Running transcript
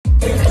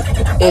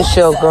It's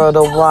your girl,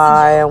 the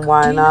why and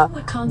why not?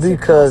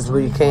 Because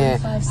we can.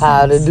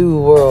 How to do,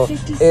 world.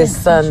 It's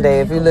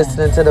Sunday. If you're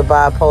listening to the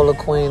bipolar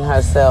queen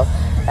herself,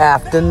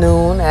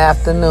 afternoon.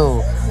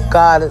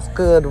 God is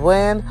good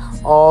when?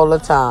 All the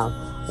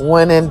time.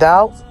 When in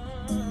doubt,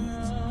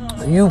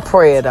 you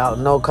pray it out.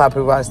 No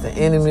copyrights to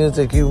any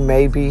music you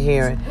may be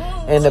hearing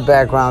in the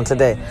background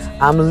today.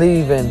 I'm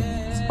leaving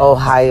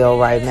Ohio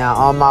right now.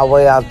 On my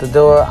way out the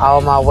door.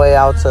 On my way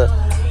out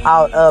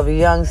of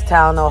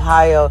Youngstown,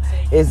 Ohio.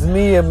 It's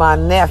me and my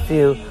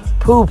nephew,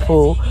 Poo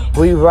Poo.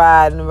 We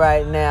riding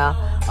right now.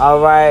 All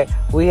right.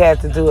 We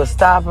had to do a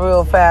stop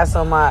real fast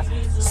so my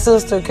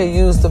sister could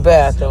use the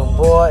bathroom.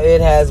 Boy,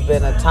 it has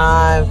been a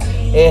time.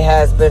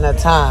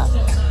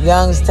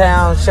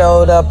 Youngstown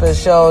showed up and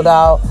showed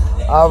out.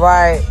 All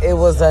right. It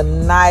was a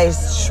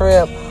nice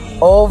trip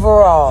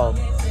overall.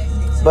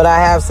 But I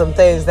have some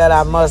things that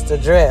I must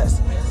address.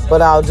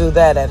 But I'll do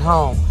that at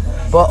home.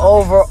 But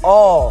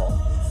overall,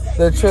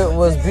 the trip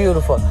was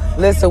beautiful.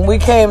 Listen, we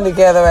came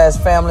together as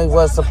family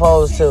was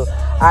supposed to.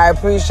 I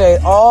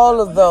appreciate all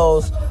of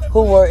those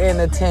who were in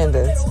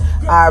attendance.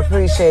 I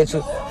appreciate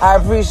you. I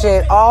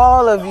appreciate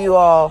all of you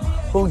all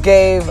who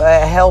gave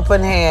a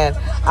helping hand.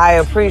 I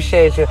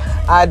appreciate you.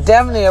 I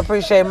definitely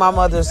appreciate my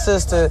mother's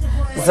sister,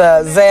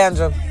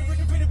 Zandra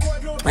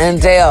and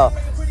Dale,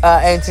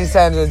 Auntie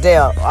Sandra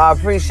Dale. I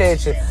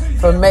appreciate you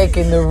for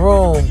making the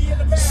room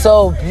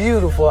so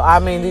beautiful. I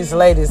mean, these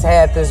ladies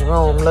had this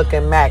room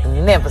looking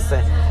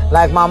magnificent,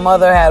 like my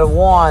mother had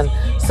won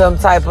some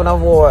type of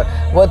award.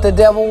 What the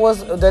devil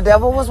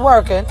was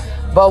working,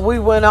 but we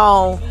went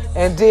on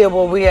and did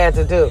what we had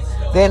to do.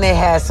 Then they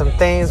had some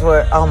things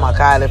where, oh my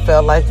God, it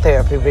felt like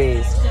therapy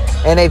beads,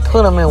 and they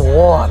put them in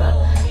water,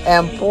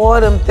 and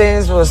boy, them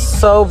things were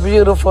so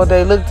beautiful.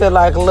 They looked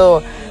like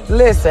little.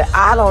 Listen,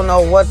 I don't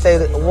know what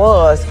they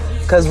was,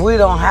 because we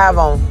don't have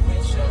them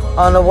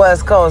on the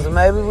West Coast.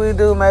 Maybe we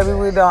do, maybe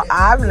we don't.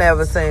 I've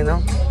never seen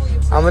them.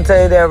 I'm going to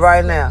tell you that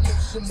right now.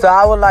 So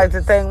I would like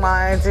to thank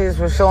my aunties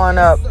for showing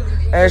up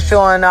and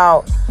showing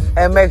out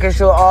and making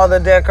sure all the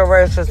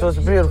decorations was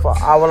beautiful.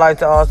 I would like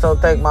to also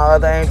thank my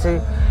other auntie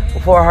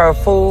for her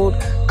food,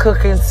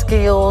 cooking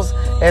skills,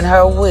 and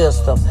her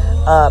wisdom.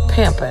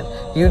 Pimping.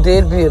 You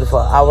did beautiful.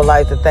 I would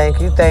like to thank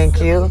you.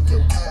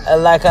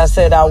 Like I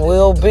said, I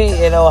will be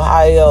in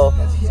Ohio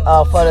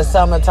for the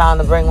summertime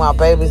to bring my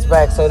babies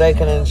back so they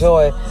can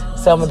enjoy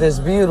some of this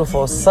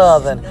beautiful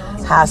Southern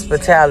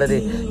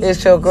hospitality.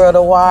 It's your girl,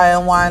 the why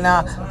and why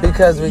not?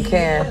 Because we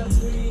can.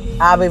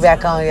 I'll be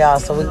back on y'all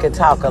so we can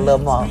talk a little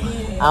more.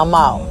 I'm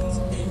out.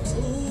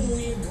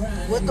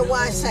 What the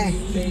why say?